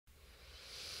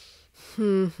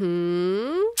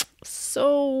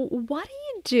So what do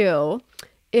you do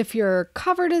if your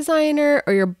cover designer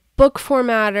or your book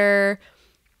formatter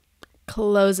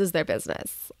closes their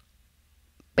business,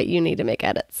 but you need to make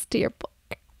edits to your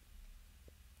book?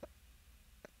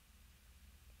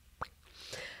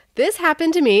 This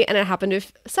happened to me, and it happened to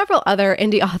several other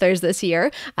indie authors this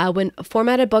year. When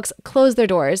formatted books closed their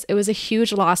doors, it was a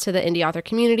huge loss to the indie author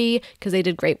community because they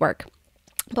did great work.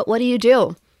 But what do you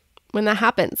do when that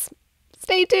happens?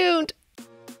 Stay tuned.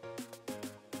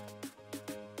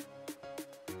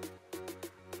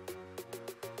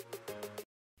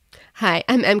 Hi,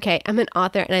 I'm MK. I'm an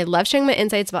author and I love sharing my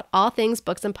insights about all things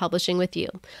books and publishing with you.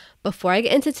 Before I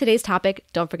get into today's topic,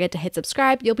 don't forget to hit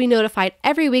subscribe. You'll be notified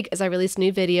every week as I release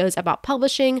new videos about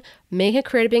publishing, making a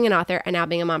career to being an author, and now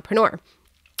being a mompreneur.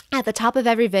 At the top of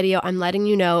every video, I'm letting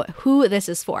you know who this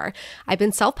is for. I've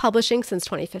been self-publishing since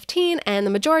 2015, and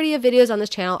the majority of videos on this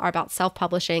channel are about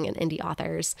self-publishing and indie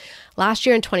authors. Last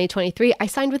year in 2023, I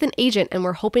signed with an agent, and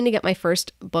we're hoping to get my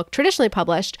first book traditionally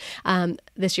published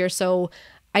this year. So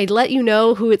I'd let you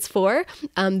know who it's for.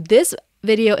 This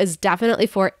video is definitely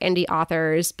for indie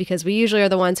authors because we usually are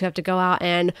the ones who have to go out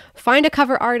and find a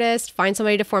cover artist, find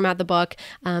somebody to format the book,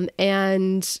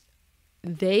 and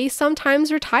they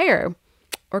sometimes retire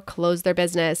or close their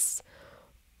business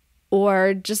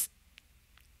or just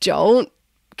don't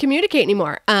communicate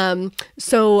anymore.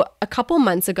 So a couple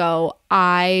months ago,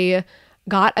 I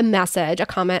got a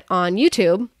comment on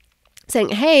YouTube saying,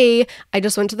 hey, I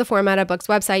just went to the Formatted Books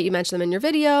website. You mentioned them in your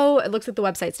video. It looks like the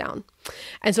website's down.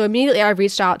 And so immediately I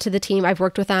reached out to the team. I've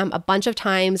worked with them a bunch of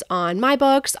times on my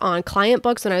books, on client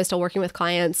books when I was still working with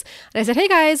clients. And I said, hey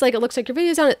guys, like it looks like your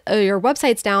video's down, your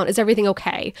website's down. Is everything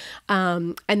okay?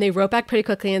 And they wrote back pretty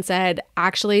quickly and said,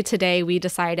 actually today we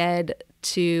decided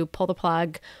to pull the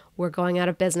plug. We're going out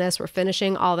of business. We're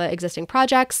finishing all the existing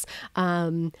projects,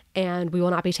 and we will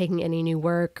not be taking any new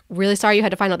work. Really sorry you had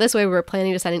to find out this way. We were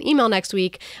planning to send an email next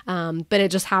week, but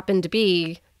it just happened to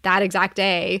be that exact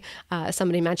day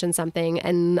somebody mentioned something,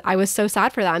 and I was so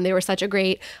sad for them. They were such a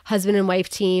great husband and wife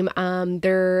team.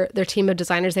 Their team of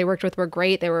designers they worked with were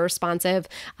great. They were responsive,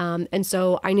 and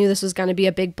so I knew this was going to be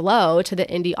a big blow to the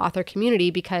indie author community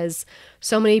because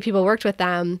so many people worked with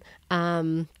them.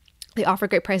 They offered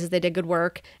great prices, they did good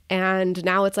work, and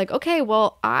now it's like, okay,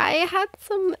 well, I had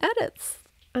some edits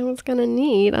I was gonna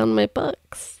need on my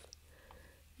books.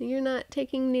 You're not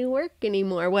taking new work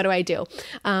anymore. What do I do?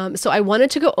 So I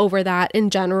wanted to go over that in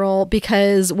general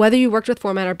because whether you worked with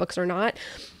formatted books or not,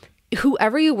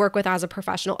 whoever you work with as a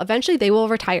professional, eventually they will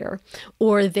retire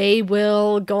or they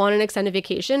will go on an extended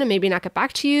vacation and maybe not get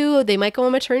back to you. They might go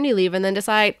on maternity leave and then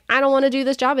decide, I don't want to do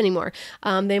this job anymore.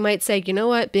 They might say, you know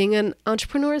what, being an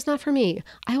entrepreneur is not for me.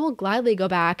 I will gladly go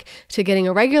back to getting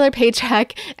a regular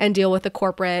paycheck and deal with the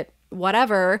corporate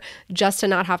whatever just to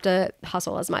not have to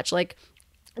hustle as much. Like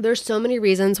there's so many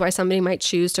reasons why somebody might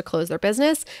choose to close their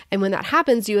business. And when that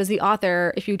happens, you as the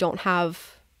author, if you don't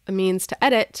have a means to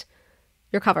edit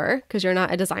your cover because you're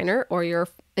not a designer or your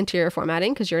interior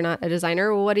formatting because you're not a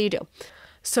designer, what do you do?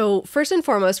 So first and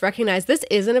foremost, recognize this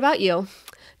isn't about you.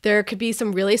 There could be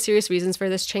some really serious reasons for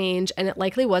this change, and it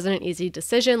likely wasn't an easy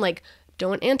decision. Like,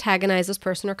 don't antagonize this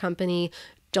person or company.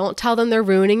 Don't tell them they're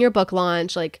ruining your book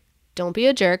launch. Like, don't be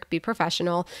a jerk, be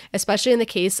professional, especially in the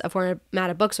case of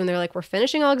formatted books when they're like, we're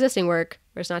finishing all existing work,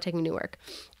 we're just not taking new work.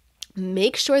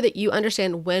 Make sure that you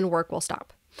understand when work will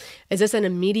stop. Is this an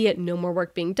immediate no more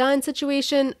work being done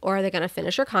situation, or are they going to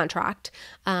finish your contract?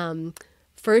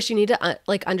 First, you need to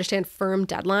understand firm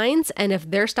deadlines. And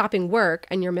if they're stopping work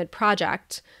and you're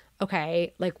mid-project,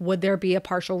 okay, like would there be a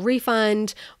partial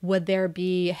refund? Would there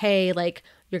be, hey, like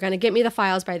you're going to get me the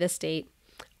files by this date.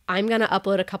 I'm going to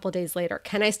upload a couple days later.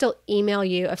 Can I still email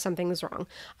you if something's wrong?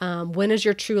 When is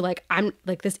your true, I'm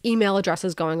like this email address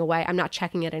is going away. I'm not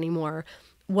checking it anymore.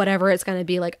 Whatever it's going to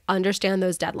be, like understand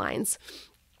those deadlines.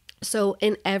 So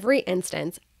in every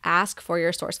instance, ask for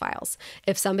your source files.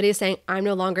 If somebody is saying, I'm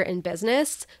no longer in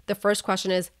business, the first question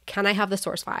is, can I have the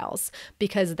source files?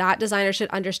 Because that designer should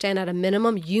understand at a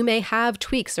minimum, you may have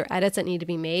tweaks or edits that need to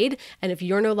be made. And if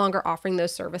you're no longer offering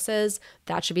those services,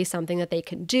 that should be something that they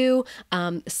can do.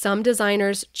 Some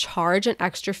designers charge an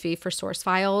extra fee for source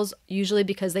files, usually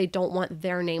because they don't want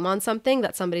their name on something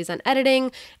that somebody's on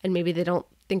editing and maybe they don't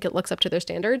think it looks up to their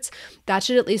standards. That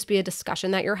should at least be a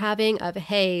discussion that you're having of,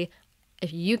 hey,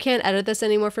 if you can't edit this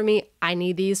anymore for me, I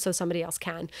need these so somebody else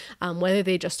can. Whether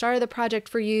they just started the project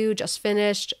for you, just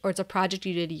finished, or it's a project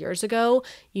you did years ago,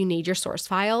 you need your source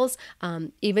files.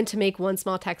 Even to make one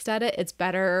small text edit, it's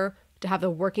better to have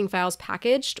the working files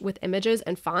packaged with images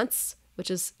and fonts,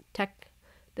 which is tech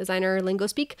designer lingo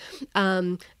speak,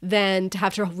 than to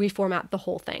have to reformat the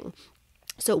whole thing.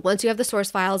 So once you have the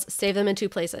source files, save them in 2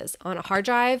 places, on a hard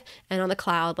drive and on the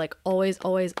cloud. Like always,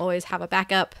 always, always have a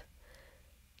backup.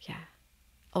 Yeah,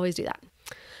 always do that.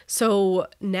 So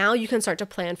now you can start to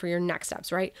plan for your next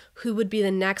steps, right? Who would be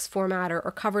the next formatter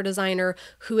or cover designer?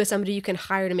 Who is somebody you can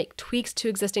hire to make tweaks to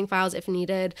existing files if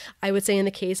needed? I would say in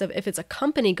the case of if it's a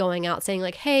company going out saying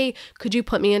like, hey, could you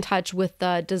put me in touch with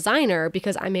the designer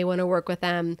because I may want to work with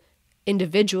them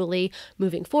individually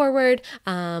moving forward,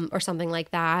 or something like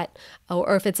that.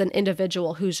 Or if it's an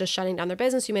individual who's just shutting down their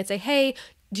business, you might say, hey,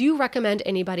 do you recommend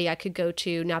anybody I could go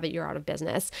to now that you're out of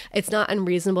business? It's not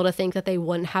unreasonable to think that they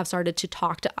wouldn't have started to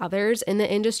talk to others in the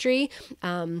industry.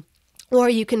 Or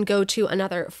you can go to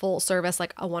another full service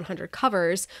like a 100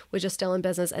 Covers, which is still in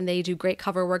business, and they do great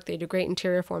cover work. They do great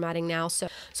interior formatting now. So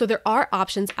there are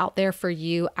options out there for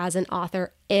you as an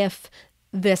author if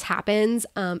this happens.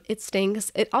 It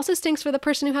stinks. It also stinks for the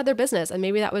person who had their business and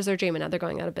maybe that was their dream and now they're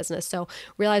going out of business. So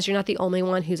realize you're not the only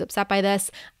one who's upset by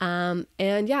this. And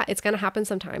yeah, it's going to happen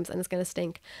sometimes and it's going to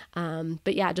stink.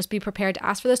 But yeah, just be prepared to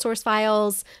ask for the source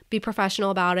files, be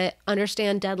professional about it,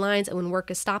 understand deadlines and when work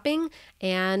is stopping,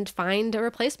 and find a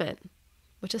replacement,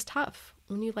 which is tough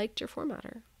when you liked your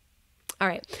formatter. All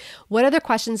right. What other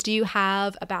questions do you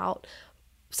have about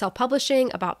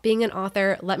self-publishing, about being an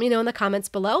author? Let me know in the comments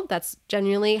below. That's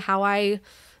genuinely how I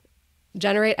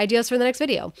generate ideas for the next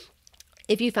video.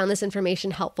 If you found this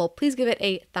information helpful, please give it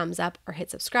a thumbs up or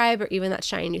hit subscribe or even that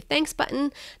shiny new thanks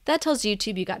button. That tells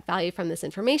YouTube you got value from this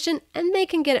information and they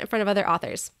can get it in front of other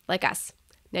authors like us.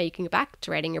 Now you can get back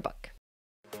to writing your book.